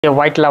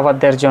White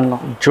লাভারদের জন্য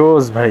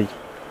জোস ভাই,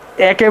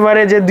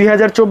 একেবারে যে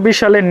 2024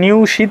 সালের নিউ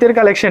শীতের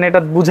কালেকশন, এটা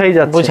বুঝাই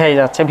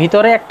যাচ্ছে।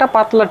 ভিতরে একটা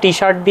পাতলা টি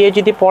শার্ট দিয়ে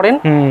যদি পরেন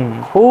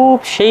খুব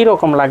সেই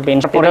রকম লাগবে।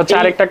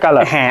 আরেকটা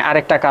কালার, হ্যাঁ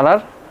আরেকটা কালার,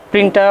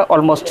 প্রিন্টটা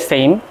অলমোস্ট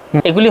সেম।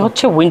 এগুলি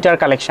হচ্ছে উইন্টার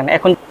কালেকশন,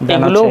 এখন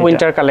এগুলো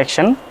উইন্টার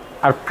কালেকশন।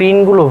 আর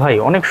প্রিন্ট গুলো ভাই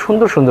অনেক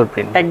সুন্দর সুন্দর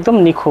প্রিন্ট, একদম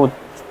নিখুঁত।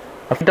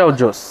 এটাও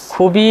জোস,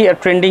 খুবই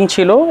ট্রেন্ডিং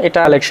ছিল এটা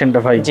কালেকশনটা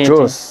ভাই,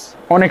 জোস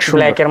অনেক সুন্দর।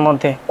 ব্ল্যাকের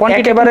মধ্যে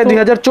একেবারে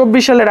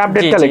 2024 সালের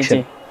আপডেট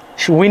কালেকশন,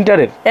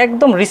 উইন্টারের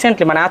একদম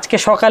রিসেন্টলি, মানে আজকে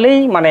সকালেই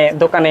মানে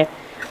দোকানে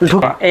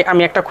ঢুকে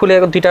আমি একটা খুলে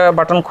দুইটা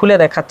বাটন খুলে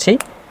দেখাচ্ছি।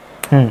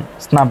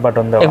 স্ন্যাপ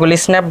বাটন দাও, এগুলি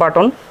snap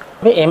button,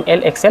 M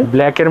L XL.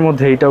 ব্ল্যাকের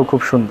মধ্যে এটাও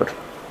খুব সুন্দর,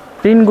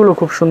 প্রিন্ট গুলো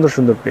খুব সুন্দর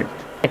সুন্দর প্রিন্ট।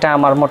 এটা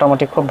আমার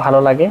মোটামুটি খুব ভালো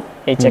লাগে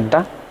এই চেকটা।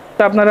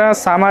 আপনারা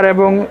সামার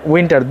এবং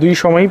উইন্টার দুই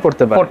সময়ই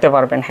পড়তে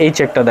পারবেন। এই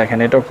চেকটা দেখেন,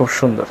 এটাও খুব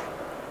সুন্দর,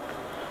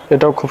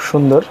 এটাও খুব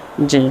সুন্দর।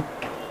 জি,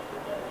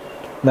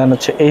 দেন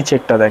হচ্ছে এই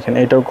চেকটা দেখেন,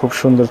 এটাও খুব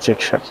সুন্দর চেক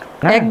শার্ট,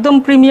 একদম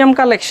প্রিমিয়াম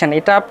কালেকশন।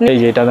 এটা আপনি এই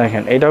যে এটা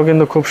দেখেন, এটাও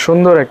কিন্তু খুব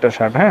সুন্দর একটা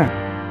শার্ট। হ্যাঁ,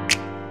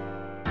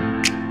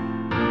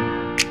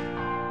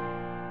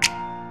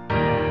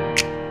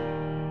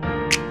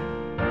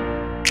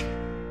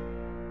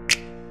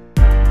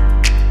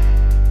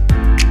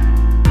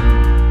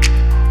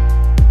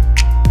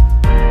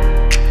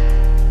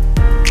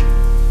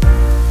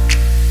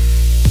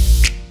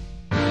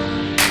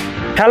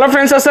 হ্যালো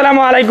ফ্রেন্ডস,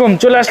 আসসালামু আলাইকুম।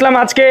 চলে আসলাম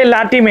আজকে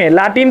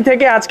লাটিম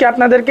থেকে। আজকে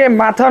আপনাদেরকে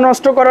মাথা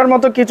নষ্ট করার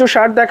মতো কিছু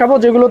শার্ট দেখাবো,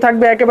 যেগুলো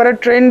থাকবে একেবারে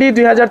ট্রেন্ডি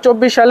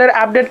 2024 সালের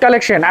আপডেট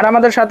কালেকশন। আর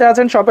আমাদের সাথে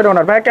আছেন শপের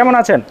ওনার ভাই। কেমন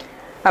আছেন?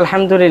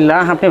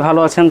 আলহামদুলিল্লাহ, আপনি ভালো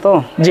আছেন তো?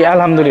 জি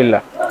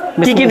আলহামদুলিল্লাহ।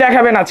 কি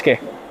দেখাবেন আজকে?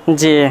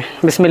 জি,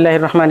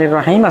 বিসমিল্লাহির রহমানির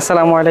রহিম।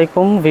 আসসালামু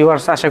আলাইকুম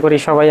ভিউয়ার্স, আশা করি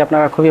সবাই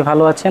আপনারা খুবই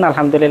ভালো আছেন।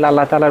 আলহামদুলিল্লাহ,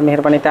 আল্লাহ তাআলার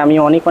মেহেরবানিতে আমি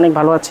অনেক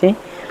ভালো আছি।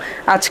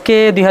 আজকে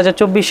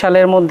 2024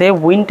 সালের মধ্যে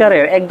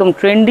উইন্টারের একদম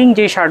ট্রেন্ডিং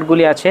যে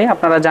শার্টগুলি আছে,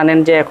 আপনারা জানেন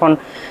যে এখন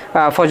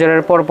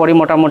ফজরের পরপরই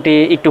মোটামুটি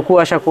একটু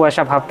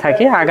কুয়াশা ভাব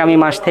থাকে। আগামী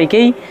মাস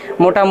থেকেই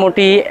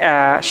মোটামুটি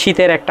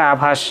শীতের একটা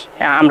আভাস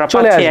আমরা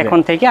পাচ্ছি। এখন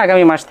থেকে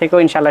আগামী মাস থেকেও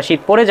ইনশাল্লাহ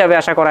শীত পড়ে যাবে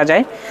আশা করা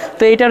যায়।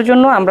 তো এটার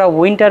জন্য আমরা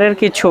উইন্টারের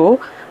কিছু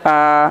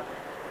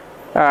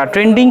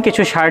ট্রেন্ডিং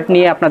কিছু শার্ট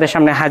নিয়ে আপনাদের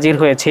সামনে হাজির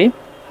হয়েছি।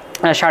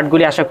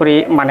 শার্টগুলি আশা করি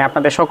মানে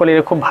আপনাদের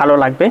সকলেরই খুব ভালো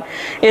লাগবে।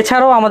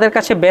 এছাড়াও আমাদের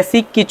কাছে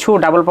বেসিক কিছু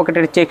ডাবল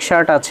পকেটের চেক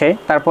শার্ট আছে,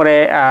 তারপরে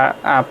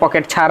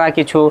পকেট ছাড়া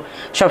কিছু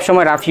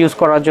সবসময় রাফ ইউজ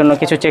করার জন্য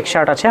কিছু চেক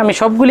শার্ট আছে। আমি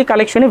সবগুলি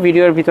কালেকশনে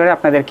ভিডিওর ভিতরে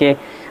আপনাদেরকে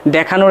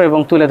দেখানোর এবং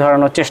তুলে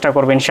ধরানোর চেষ্টা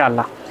করব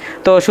ইনশাআল্লাহ।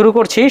 তো শুরু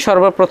করছি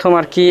সর্বপ্রথম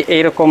আর কি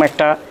এইরকম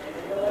একটা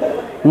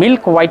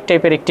মিল্ক হোয়াইট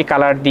টাইপের একটি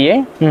কালার দিয়ে।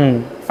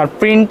 আর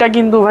প্রিন্টটা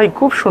কিন্তু ভাই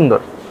খুব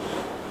সুন্দর,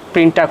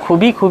 প্রিন্টটা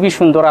খুবই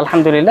সুন্দর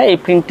আলহামদুলিল্লাহ। এই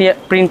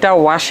প্রিন্টটা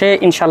ওয়াশে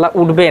ইনশাল্লাহ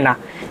উঠবে না।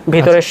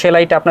 ভিতরের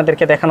সেলাইটা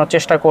আপনাদেরকে দেখানোর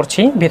চেষ্টা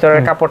করছি,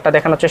 ভিতরের কাপড়টা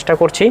দেখানোর চেষ্টা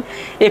করছি।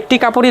 একটি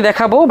কাপড়ই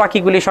দেখাবো,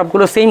 বাকিগুলি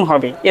সবগুলো সেম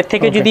হবে। এর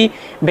থেকে যদি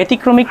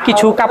ব্যতিক্রমিক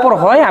কিছু কাপড়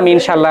হয় আমি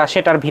ইনশাল্লাহ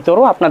সেটার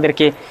ভিতরও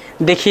আপনাদেরকে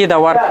দেখিয়ে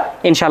দেওয়ার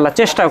ইনশাল্লাহ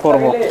চেষ্টা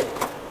করব।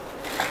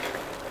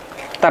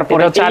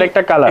 তারপরে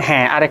আরেকটা কালার,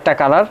 হ্যাঁ আরেকটা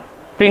কালার,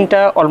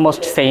 প্রিন্টটা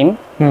অলমোস্ট সেম।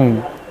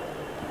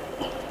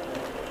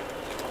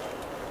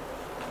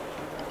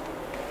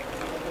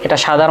 এটা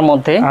সাদার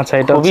মধ্যে, আচ্ছা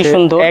এটা খুবই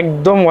সুন্দর,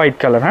 একদম হোয়াইট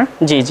কালার। হ্যাঁ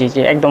জি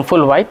একদম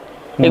ফুল হোয়াইট।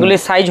 এগুলি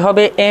সাইজ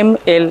হবে এম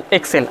এল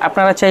এক্সেল।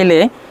 আপনারা চাইলে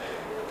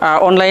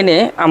অনলাইনে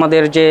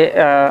আমাদের যে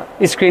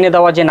স্ক্রিনে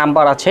দেওয়া যে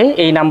নাম্বার আছে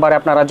এই নাম্বারে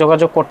আপনারা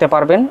যোগাযোগ করতে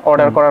পারবেন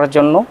অর্ডার করার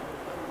জন্য।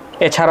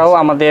 এছাড়াও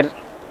আমাদের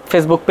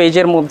ফেসবুক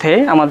পেজের মধ্যে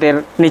আমাদের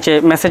নিচে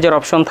মেসেজের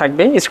অপশন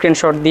থাকবে,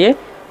 স্ক্রিনশট দিয়ে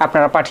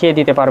আপনারা পাঠিয়ে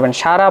দিতে পারবেন।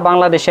 সারা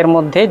বাংলাদেশের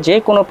মধ্যে যে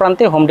কোনো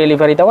প্রান্তে হোম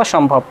ডেলিভারি দেওয়া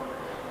সম্ভব।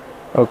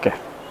 ওকে,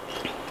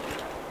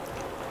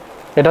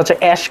 এটা হচ্ছে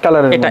অ্যাশ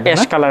কালারের, এটা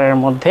অ্যাশ কালারের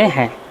মধ্যে।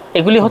 হ্যাঁ,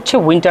 এগুলি হচ্ছে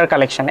উইন্টার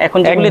কালেকশন। এখন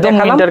যেগুলি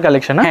দেখালাম উইন্টার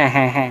কালেকশন।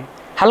 হ্যাঁ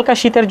হালকা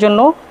শীতের জন্য,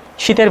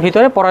 শীতের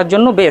ভিতরে পরার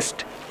জন্য বেস্ট।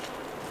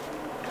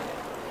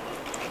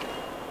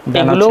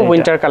 এগুলো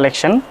উইন্টার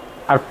কালেকশন।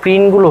 আর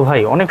প্রিন্ট গুলো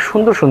ভাই অনেক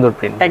সুন্দর সুন্দর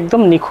প্রিন্ট,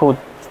 একদম নিখুঁত।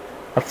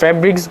 আর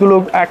ফেব্রিক্স গুলো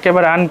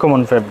একেবারে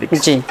আনকমন ফেব্রিক্স।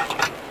 জি,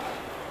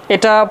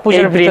 এটা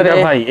পূজার ভিতরে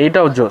ভাই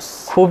এটাও জোস,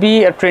 খুবই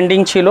ট্রেন্ডিং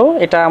ছিল।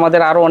 এটা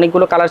আমাদের আরো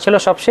অনেকগুলো কালার ছিল,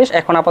 সব শেষ।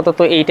 এখন আপাতত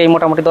এইটাই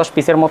মোটামুটি 10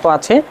 পিসের মতো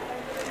আছে।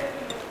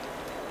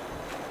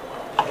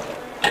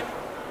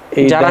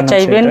 যারা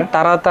চাইবেন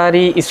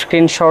তাড়াতাড়ি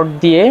স্ক্রিনশট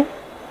দিয়ে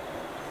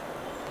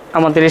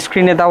আমাদের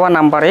স্ক্রিনে দেওয়া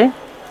নাম্বারে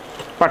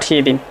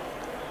পাঠিয়ে দিন।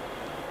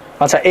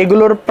 আচ্ছা,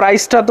 এগুলোর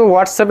প্রাইসটা তো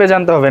হোয়াটসঅ্যাপে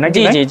জানতে হবে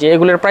নাকি? জি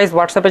এগুলোর প্রাইস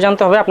হোয়াটসঅ্যাপে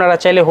জানতে হবে। আপনারা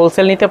চাইলে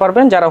হোলসেল নিতে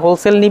পারবেন। যারা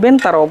হোলসেল নেবেন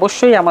তারা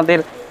অবশ্যই আমাদের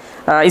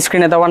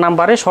স্ক্রিনে দেওয়া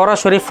নাম্বারে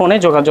সরাসরি ফোনে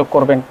যোগাযোগ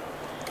করবেন।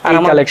 আর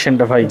এই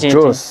কালেকশনটা ভাই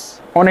জোস,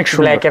 অনেক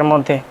সুন্দর, ব্ল্যাকের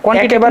মধ্যে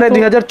একেবারে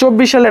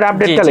 2024 সালের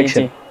আপডেট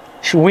কালেকশন,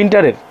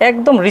 উইন্টারের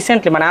একদম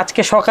রিসেন্টলি, মানে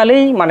আজকে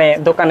সকালেই মানে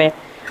দোকানে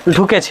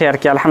ঢুকেছে আর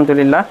কি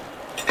আলহামদুলিল্লাহ।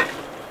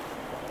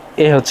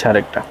 এই হচ্ছে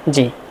আরেকটা,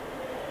 জি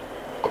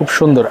খুব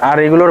সুন্দর। আর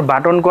এগুলোর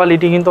বাটন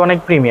কোয়ালিটি কিন্তু অনেক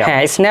প্রিমিয়াম।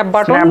 হ্যাঁ, স্ন্যাপ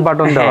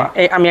বাটন দেওয়া।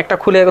 আমি একটা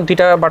খুলে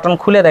দুইটা বাটন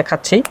খুলে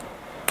দেখাচ্ছি।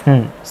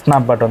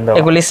 স্ন্যাপ বাটন দেওয়া,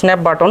 এগুলি স্ন্যাপ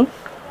বাটন।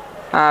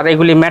 আর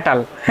এগুলি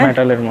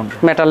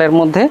মেটালের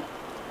মধ্যে।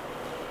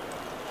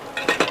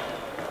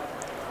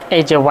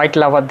 এই যে হোয়াইট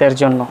লাভারদের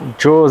জন্য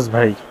জোস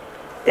ভাই,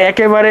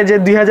 একেবারে যে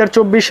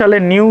 2024 সালে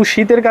নিউ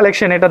শীতের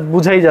কালেকশন, এটা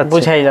বুঝাই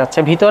যাচ্ছে।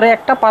 ভিতরে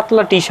একটা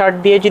পাতলা টি শার্ট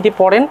দিয়ে যদি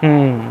পরেন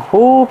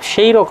খুব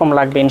সেই রকম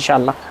লাগবে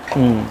ইনশাআল্লাহ।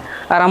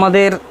 আর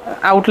আমাদের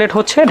আউটলেট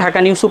হচ্ছে ঢাকা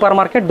নিউ সুপার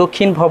মার্কেট,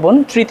 দক্ষিণ ভবন,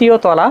 3য়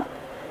তলা,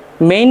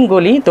 মেইন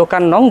গলি,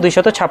 দোকান নং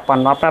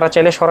 256। আপনারা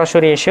চাইলে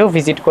সরাসরি এসেও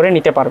ভিজিট করে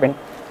নিতে পারবেন।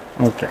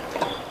 ওকে,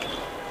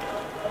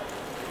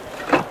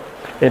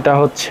 এটা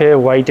হচ্ছে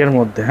হোয়াইটের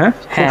মধ্যে। হ্যাঁ,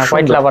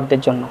 হোয়াইট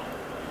লাভারদের জন্য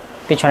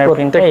পিছনের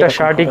প্রত্যেকটা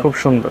শার্টই খুব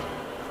সুন্দর।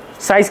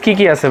 সাইজ কি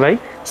কি আছে ভাই?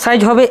 সাইজ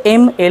হবে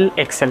এম এল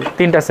এক্সেল,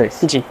 3টা সাইজ।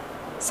 জি,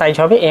 সাইজ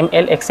হবে এম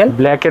এল এক্সেল।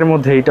 ব্ল্যাক এর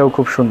মধ্যে এটাও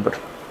খুব সুন্দর,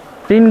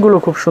 প্রিন্টগুলো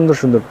খুব সুন্দর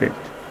সুন্দর প্রিন্ট,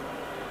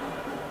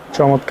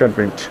 চমৎকার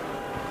প্রিন্ট।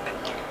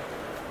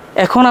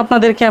 এখন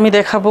আপনাদেরকে আমি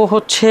দেখাবো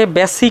হচ্ছে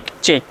বেসিক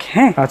চেক।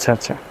 হ্যাঁ, আচ্ছা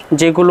আচ্ছা,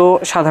 যেগুলো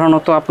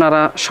সাধারণত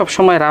আপনারা সব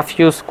সময় রাফ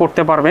ইউজ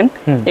করতে পারবেন।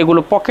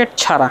 এগুলো পকেট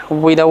ছাড়া,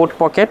 উইদাউট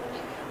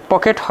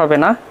পকেট হবে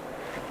না।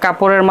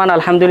 কাপড়ের মান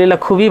আলহামদুলিল্লাহ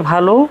খুবই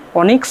ভালো,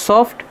 অনেক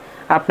সফট।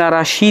 আপনারা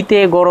শীতে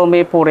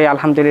গরমে পরে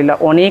আলহামদুলিল্লাহ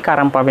অনেক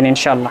আরাম পাবেন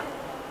ইনশাআল্লাহ।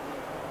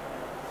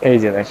 এই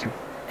যে দেখেন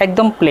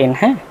একদম প্লেন।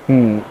 হ্যাঁ,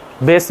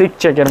 বেসিক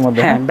চেকের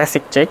মধ্যে। হ্যাঁ,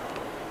 বেসিক চেক।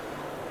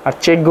 আর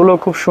চেকগুলো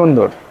খুব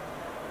সুন্দর।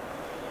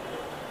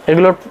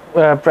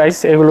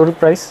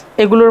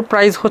 এগুলোর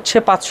প্রাইস হচ্ছে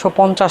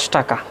 550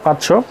 টাকা।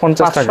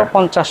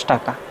 550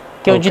 টাকা।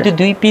 কেউ যদি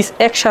 2 পিস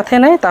একসাথে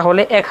নেয়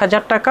তাহলে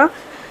 1000 টাকা,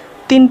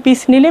 3 পিস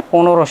নিলে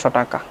 1500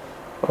 টাকা।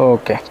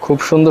 ওকে, খুব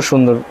সুন্দর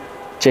সুন্দর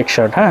চেক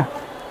শার্ট। হ্যাঁ,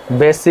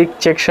 বেসিক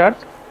চেক শার্ট,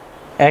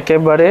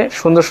 একেবারে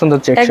সুন্দর সুন্দর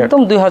চেক শার্ট,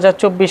 একদম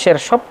 2024 এর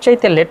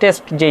সবচাইতে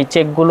লেটেস্ট যেই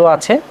চেকগুলো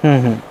আছে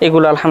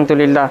এগুলো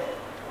আলহামদুলিল্লাহ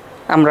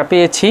আমরা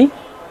পেয়েছি।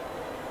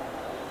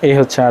 এই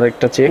হচ্ছে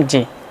আরেকটা চেক।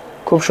 জি,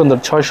 খুব সুন্দর,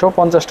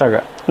 650 টাকা।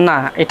 না,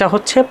 এটা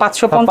হচ্ছে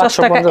 550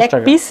 টাকা এক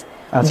পিস,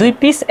 2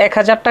 পিস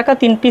 1000 টাকা,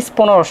 3 পিস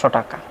 1500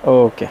 টাকা।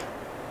 ওকে,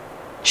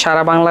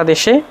 সারা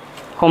বাংলাদেশে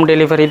হোম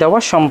ডেলিভারি দেওয়া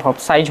সম্ভব।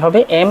 সাইজ হবে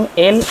এম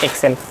এল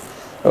এক্সেল।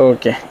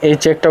 ওকে, এই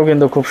চেকটাও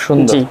কিন্তু খুব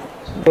সুন্দর। জি,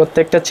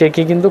 প্রত্যেকটা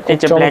চেকই কিন্তু খুব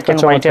চমৎকার। ব্ল্যাক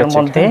এন্ড হোয়াইটের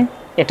মধ্যে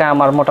এটা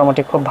আমার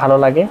মোটামুটি খুব ভালো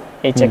লাগে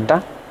এই চেকটা।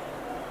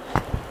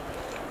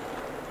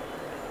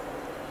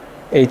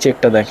 এই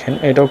চেকটা দেখেন,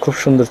 এটাও খুব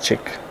সুন্দর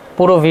চেক।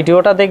 পুরো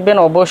ভিডিওটা দেখবেন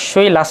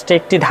অবশ্যই। লাস্টে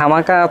একটি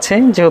ধামাকা আছে,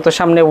 যেহেতু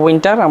সামনে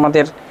উইন্টার,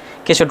 আমাদের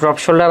কিছু ড্রপ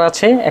শোল্ডার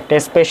আছে, একটা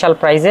স্পেশাল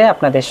প্রাইজে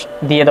আপনাদের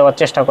দিয়ে দেওয়ার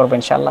চেষ্টা করব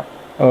ইনশাআল্লাহ।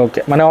 ওকে,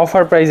 মানে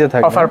অফার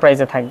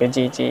প্রাইজে থাকবে।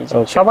 জি জি,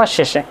 সবার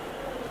শেষে।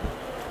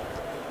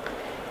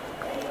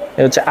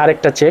 এই হচ্ছে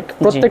আরেকটা চেক।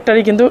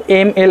 প্রত্যেকটারই কিন্তু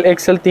এম এল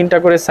এক্সেল 3টা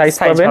করে সাইজ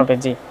পাবেন।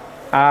 জি,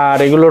 আর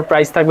এগুলোর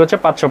প্রাইস থাকবে হচ্ছে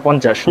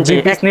 550। 2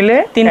 পিস নিলে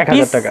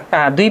 1000 টাকা।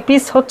 হ্যাঁ, 2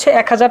 পিস হচ্ছে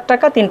 1000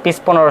 টাকা, 3 পিস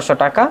 1500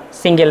 টাকা,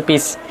 সিঙ্গেল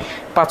পিস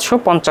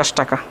 550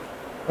 টাকা।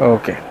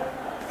 ওকে,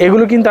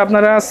 এগুলো কিন্তু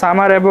আপনারা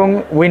সামার এবং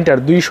উইন্টার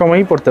দুই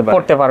সময়ই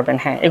পড়তে পারবেন।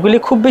 হ্যাঁ, এগুলি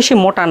খুব বেশি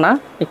মোটা না,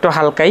 একটু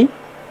হালকাই।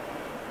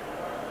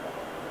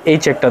 এই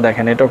চেকটা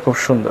দেখেন, এটাও খুব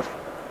সুন্দর।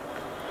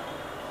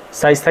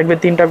 সাইজ থাকবে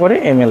 3টা করে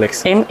এম এল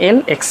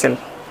এক্সেল।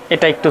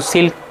 এটা একটু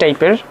সিল্ক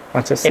টাইপের।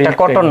 আচ্ছা, এটা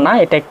কটন না,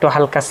 এটা একটু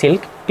হালকা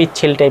সিল্ক,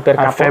 পিচ্ছিল টাইপের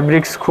কাপড়।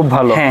 ফেব্রিক্স খুব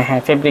ভালো। হ্যাঁ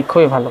হ্যাঁ, ফেব্রিক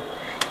খুবই ভালো।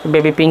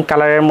 বেবি পিঙ্ক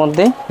কালারের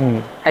মধ্যে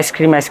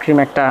আইসক্রিম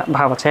একটা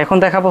ভাব আছে। এখন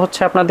দেখাবো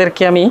হচ্ছে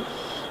আপনাদেরকে আমি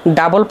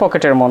ডাবল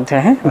পকেটের মধ্যে।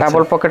 হ্যাঁ,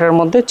 ডাবল পকেটের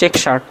মধ্যে চেক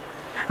শার্ট।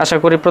 আশা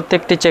করি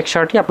প্রত্যেকটি চেক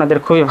শার্টই আপনাদের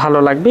খুবই ভালো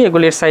লাগবে।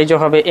 এগুলির সাইজও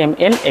হবে এম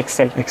এল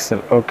এক্সেল।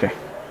 ওকে,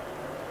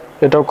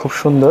 এটাও খুব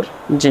সুন্দর।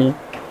 জি,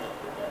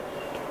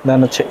 দেন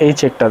হচ্ছে এই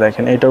চেকটা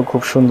দেখেন, এটাও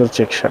খুব সুন্দর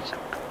চেক শার্ট।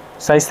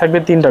 সাইজ থাকবে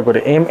 3টা করে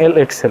এম এল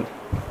এক্সেল।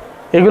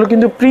 এগুলো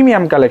কিন্তু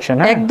প্রিমিয়াম কালেকশন।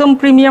 হ্যাঁ, একদম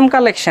প্রিমিয়াম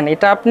কালেকশন।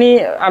 এটা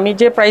আমি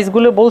যে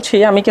প্রাইসগুলো বলছি,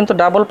 আমি কিন্তু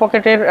ডাবল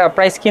পকেটের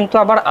প্রাইস কিন্তু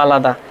আবার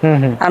আলাদা।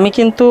 আমি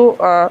কিন্তু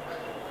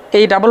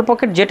এই ডাবল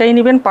পকেট যেটাই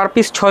নেবেন পার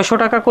পিস 600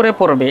 টাকা করে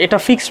পড়বে, এটা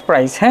ফিক্সড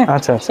প্রাইস। হ্যাঁ,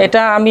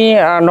 এটা আমি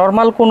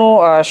নর্মাল কোনো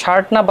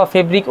শার্ট না বা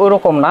ফেব্রিক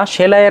ওরকম না,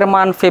 সেলাইয়ের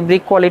মান,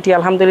 ফেব্রিক কোয়ালিটি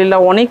আলহামদুলিল্লাহ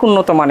অনেক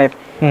উন্নত মানের।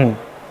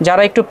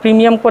 যারা একটু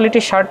প্রিমিয়াম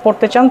কোয়ালিটির শার্ট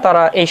পরতে চান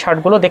তারা এই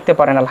শার্টগুলো দেখতে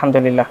পারেন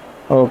আলহামদুলিল্লাহ।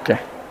 ওকে,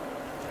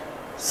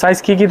 সাইজ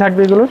কি কি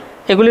থাকবে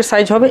এগুলির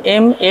সাইজ হবে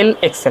এম এল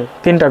এক্সেল।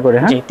 3টা করে।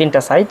 হ্যাঁ, জি,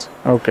 3টা সাইজ।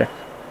 ওকে,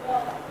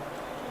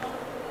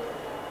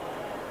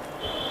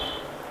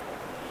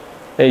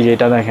 এই যে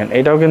এটা দেখেন,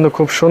 এটাও কিন্তু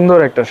খুব সুন্দর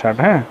একটা শার্ট।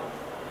 হ্যাঁ,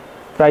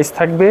 প্রাইস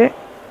হবে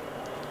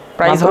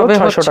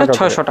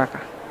 600 টাকা।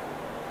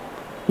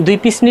 2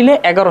 পিস নিলে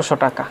 1100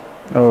 টাকা।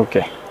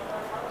 ওকে,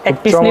 1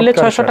 পিস নিলে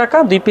 600 টাকা,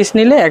 2 পিস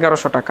নিলে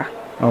 1100 টাকা।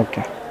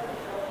 ওকে,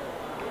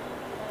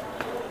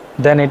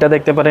 দেন এটা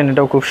দেখতে পারেন,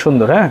 এটাও খুব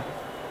সুন্দর। হ্যাঁ,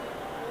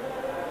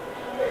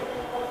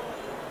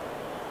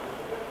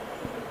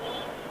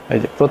 এই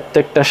যে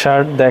প্রত্যেকটা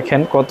শার্ট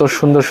দেখেন কত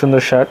সুন্দর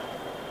সুন্দর শার্ট।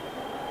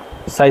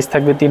 সাইজ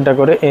থাকবে 3টা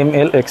করে এম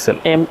এল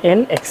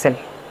এক্সেল।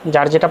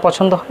 যার যেটা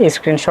পছন্দ হয়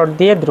স্ক্রিনশট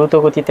দিয়ে দ্রুত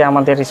গতিতে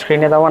আমাদের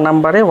স্ক্রিনে দেওয়া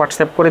নাম্বারে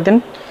হোয়াটসঅ্যাপ করে দিন।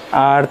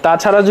 আর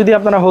তাছাড়া যদি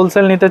আপনারা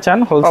হোলসেল নিতে চান,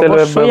 হোলসেল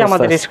অবশ্যই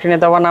আমাদের স্ক্রিনে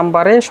দেওয়া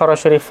নাম্বারে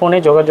সরাসরি ফোনে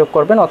যোগাযোগ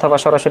করবেন অথবা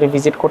সরাসরি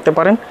ভিজিট করতে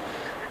পারেন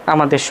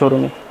আমাদের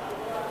শোরুমে।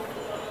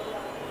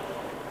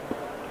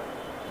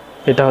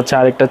 এটা হচ্ছে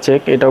আরেকটা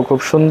চেক, এটাও খুব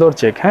সুন্দর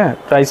চেক। হ্যাঁ,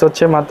 প্রাইস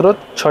হচ্ছে মাত্র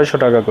 600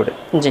 টাকা করে।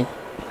 জি,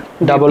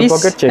 ডাবল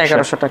পকেট চেক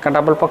 1100 টাকা,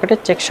 ডাবল পকেটের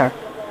চেক শার্ট।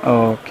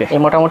 ওকে, এই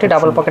মোটামুটি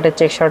ডাবল পকেটের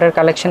চেক শার্টের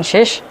কালেকশন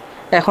শেষ।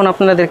 এখন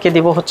আপনাদেরকে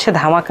দিব হচ্ছে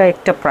ধামাকা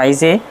একটা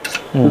প্রাইজে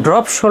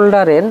ড্রপ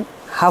শোল্ডারের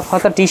হাফ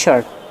হাতা টি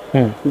শার্ট।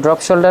 ড্রপ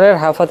শোল্ডারের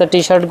হাফ হাতা টি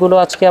শার্টগুলো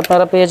আজকে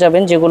আপনারা পেয়ে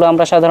যাবেন, যেগুলো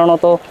আমরা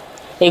সাধারণত,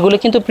 এগুলো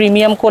কিন্তু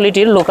প্রিমিয়াম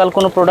কোয়ালিটির, লোকাল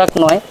কোনো প্রোডাক্ট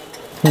নয়।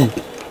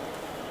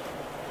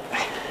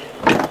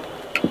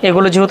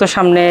 এগুলো যেহেতু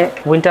সামনে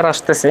উইন্টার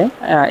আসতেছে,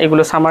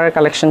 এগুলো সামারের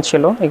কালেকশন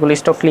ছিল, এগুলো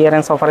স্টক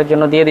ক্লিয়ারেন্স অফারের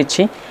জন্য দিয়ে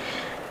দিচ্ছি।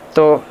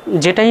 তো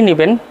যেটাই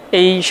নেবেন,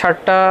 এই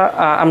শার্টটা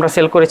আমরা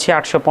সেল করেছি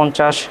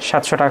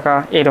 850-700 টাকা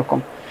এরকম।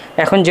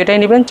 এখন যেটাই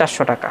নেবেন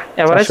 400 টাকা,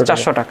 এভারেজ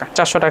 400 টাকা,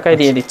 400 টাকায়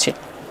দিয়ে দিচ্ছি।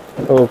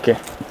 ওকে,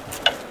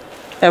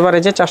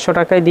 এভারেজে 400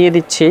 টাকায় দিয়ে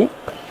দিচ্ছি।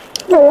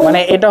 মানে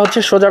এটা হচ্ছে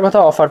সোজা কথা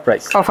অফার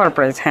প্রাইস। অফার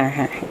প্রাইস, হ্যাঁ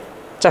হ্যাঁ,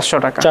 400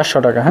 টাকা, 400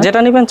 টাকা। হ্যাঁ, যেটা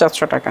নেবেন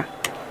 400 টাকা,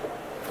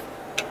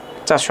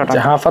 400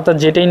 টাকা। হাফ হাতা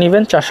যেটাই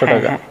নেবেন 400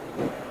 টাকা।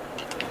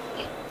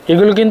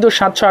 এগুলো কিন্তু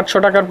 700-800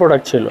 টাকার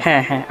প্রোডাক্ট ছিল।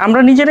 হ্যাঁ হ্যাঁ, আমরা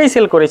নিজেরাই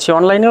সেল করেছি,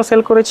 অনলাইনেও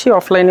সেল করেছি,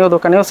 অফলাইনেও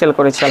দোকানেও সেল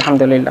করেছি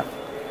আলহামদুলিল্লাহ।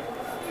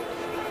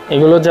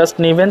 এগুলো জাস্ট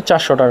নেবেন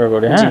 400 টাকা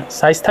করে। হ্যাঁ,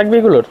 সাইজ থাকবে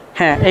এগুলোর?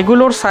 হ্যাঁ,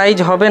 এগুলোর সাইজ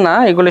হবে না,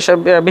 এগুলো সব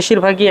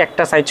বেশিরভাগই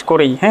একটা সাইজ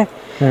করেই। হ্যাঁ,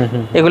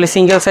 এগুলো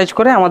সিঙ্গেল সাইজ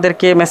করে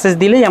আমাদেরকে মেসেজ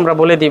দিলেই আমরা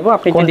বলে দিব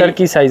আপনি কোনটার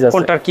কি সাইজ আছে,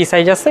 কোনটার কি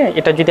সাইজ আছে।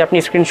 এটা যদি আপনি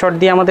স্ক্রিনশট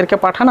দিয়ে আমাদেরকে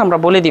পাঠান, আমরা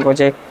বলে দিব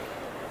যে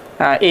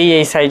এই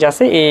সাইজ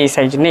আছে, এই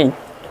সাইজ নেই।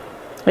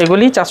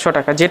 এগুলি 400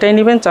 টাকা, যেটাই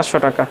নেবেন 400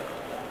 টাকা।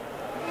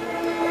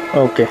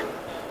 ওকে,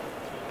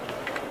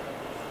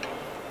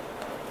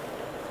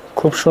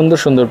 খুব সুন্দর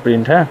সুন্দর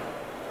প্রিন্ট। হ্যাঁ,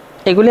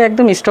 এগুলি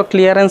একদম স্টক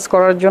ক্লিয়ারেন্স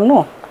করার জন্য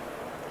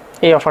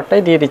এই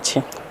অফারটাই দিয়ে দিচ্ছি।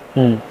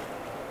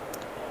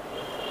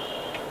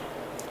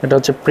 এটা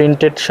হচ্ছে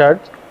প্রিন্টেড শার্ট,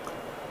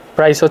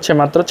 প্রাইস হচ্ছে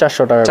মাত্র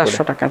 400 টাকা।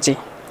 400 টাকা, জি।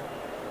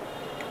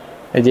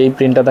 এই যে এই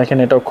প্রিন্টটা দেখেন,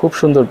 এটাও খুব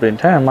সুন্দর প্রিন্ট।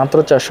 হ্যাঁ, মাত্র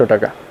 400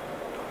 টাকা।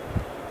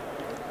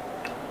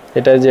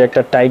 এটা যে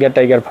একটা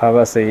টাইগার ভাব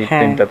আছে এই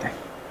প্রিন্টটাতে।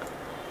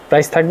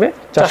 প্রাইস থাকবে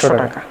 400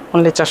 টাকা,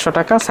 অনলি 400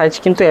 টাকা। সাইজ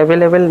কিন্তু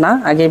অ্যাভেলেবেল না,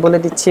 আগেই বলে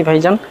দিচ্ছি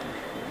ভাইজান।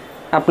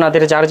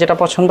 আপনাদের যার যেটা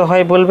পছন্দ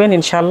হয় বলবেন,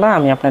 ইনশাআল্লাহ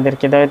আমি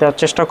আপনাদেরকে দেওয়ার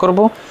চেষ্টা করব।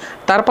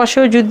 তার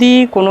পাশেও যদি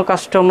কোনো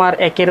কাস্টমার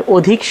একের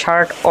অধিক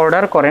শার্ট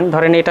অর্ডার করেন,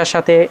 ধরেন এটার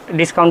সাথে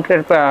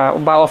ডিসকাউন্টের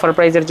বা অফার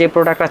প্রাইজের যে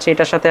প্রোডাক্ট আছে,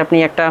 এটার সাথে আপনি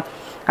একটা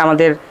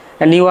আমাদের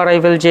নিউ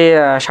অ্যারাইভেল যে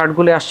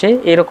শার্টগুলো আসে,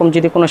 এরকম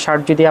যদি কোনো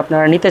শার্ট যদি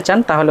আপনারা নিতে চান,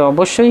 তাহলে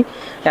অবশ্যই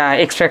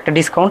এক্সট্রা একটা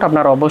ডিসকাউন্ট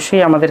আপনারা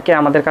অবশ্যই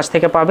আমাদের কাছ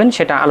থেকে পাবেন,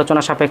 সেটা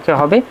আলোচনা সাপেক্ষে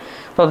হবে।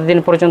 ততদিন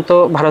পর্যন্ত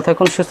ভালো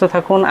থাকুন, সুস্থ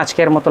থাকুন।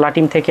 আজকের মতো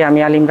লাটিম থেকে আমি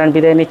আল ইমরান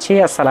বিদায় নিচ্ছি।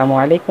 আসসালামু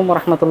আলাইকুম ওয়া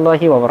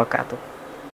রাহমাতুল্লাহি ওয়া বারাকাতুহু।